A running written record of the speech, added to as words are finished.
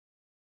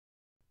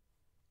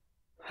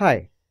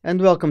Hi,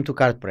 and welcome to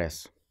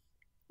cardPresso.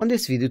 On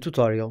this video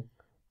tutorial,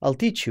 I'll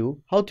teach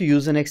you how to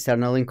use an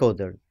external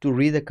encoder to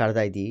read a card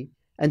ID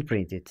and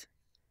print it.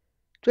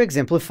 To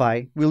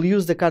exemplify, we'll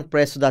use the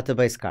cardPresso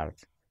database card,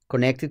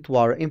 connected to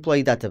our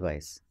employee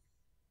database.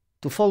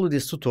 To follow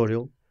this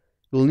tutorial,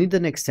 you'll need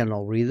an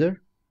external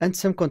reader and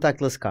some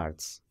contactless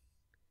cards.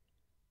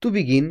 To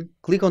begin,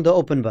 click on the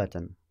Open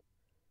button.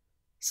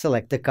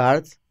 Select the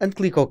card and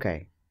click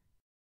OK.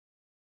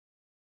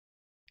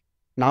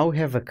 Now we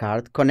have a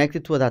card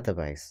connected to a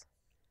database.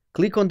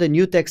 Click on the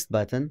New Text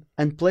button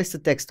and place the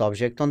text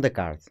object on the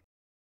card.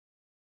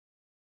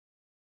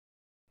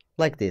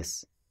 Like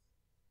this.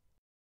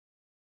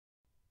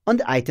 On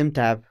the Item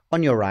tab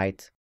on your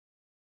right,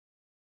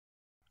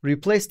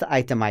 replace the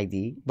item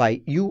ID by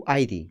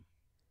UID.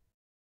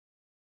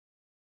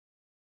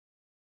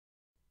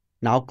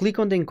 Now click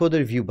on the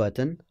Encoder View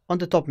button on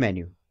the top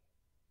menu.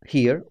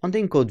 Here, on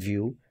the Encode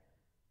view,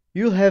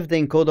 you'll have the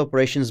Encode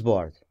Operations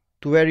board,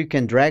 to where you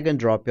can drag and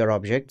drop your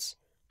objects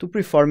to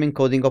perform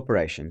encoding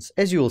operations,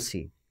 as you will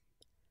see.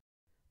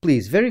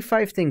 Please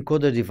verify if the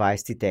encoder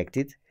device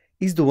detected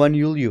is the one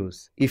you'll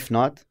use. If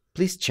not,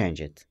 please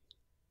change it.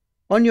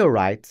 On your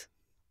right,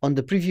 on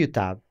the Preview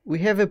tab, we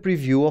have a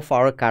preview of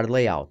our card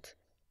layout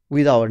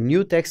with our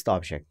new text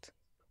object.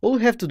 All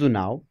we have to do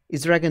now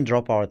is drag and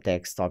drop our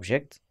text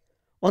object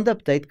on the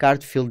Update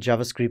Card Field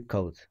JavaScript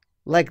code,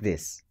 like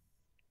this.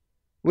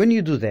 When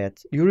you do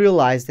that, you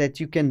realize that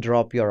you can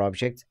drop your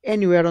object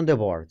anywhere on the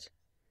board,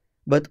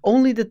 but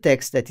only the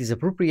text that is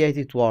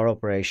appropriated to our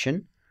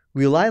operation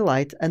will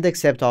highlight and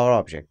accept our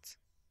object.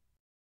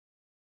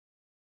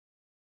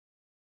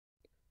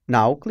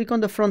 Now click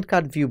on the Front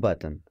Card View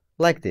button,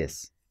 like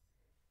this.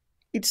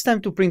 It's time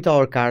to print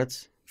our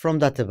cards from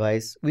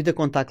database with the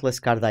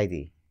contactless card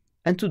ID,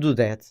 and to do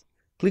that,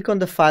 click on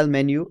the File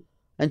menu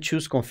and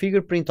choose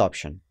Configure Print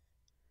option.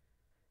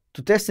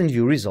 To test and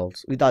view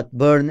results without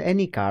burn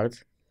any card,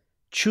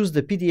 choose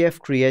the PDF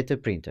Creator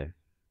printer.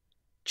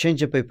 Change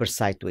the paper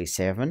size to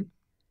A7,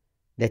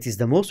 that is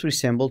the most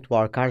resemble to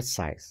our card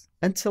size,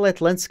 and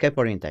select Landscape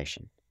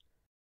Orientation.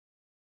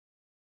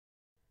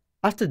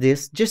 After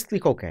this, just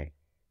click OK.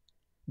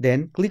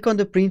 Then click on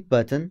the Print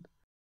button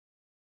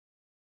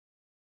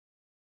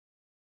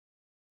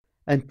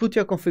and put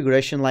your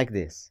configuration like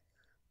this.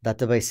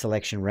 Database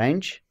Selection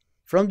Range,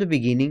 from the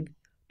beginning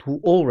to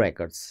all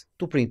records,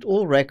 to print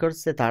all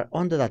records that are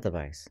on the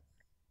database.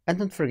 And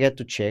don't forget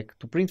to check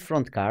to print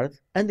front card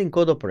and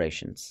encode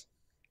operations.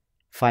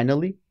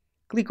 Finally,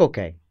 click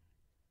OK.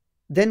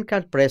 Then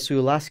cardPresso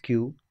will ask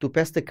you to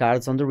pass the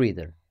cards on the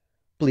reader.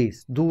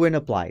 Please do when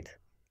applied,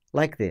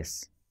 like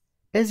this.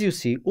 As you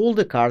see, all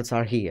the cards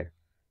are here,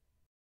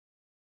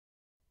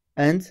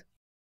 and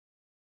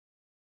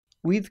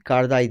with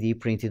card ID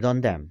printed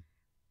on them.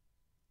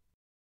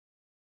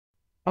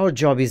 Our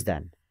job is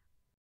done.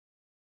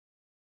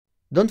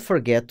 Don't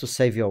forget to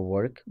save your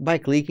work by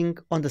clicking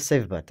on the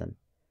Save button.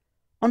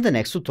 On the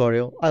next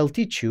tutorial, I'll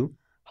teach you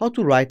how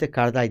to write a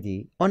card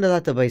ID on a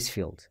database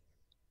field.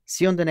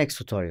 See you on the next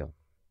tutorial.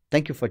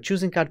 Thank you for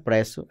choosing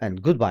cardPresso,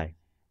 and goodbye.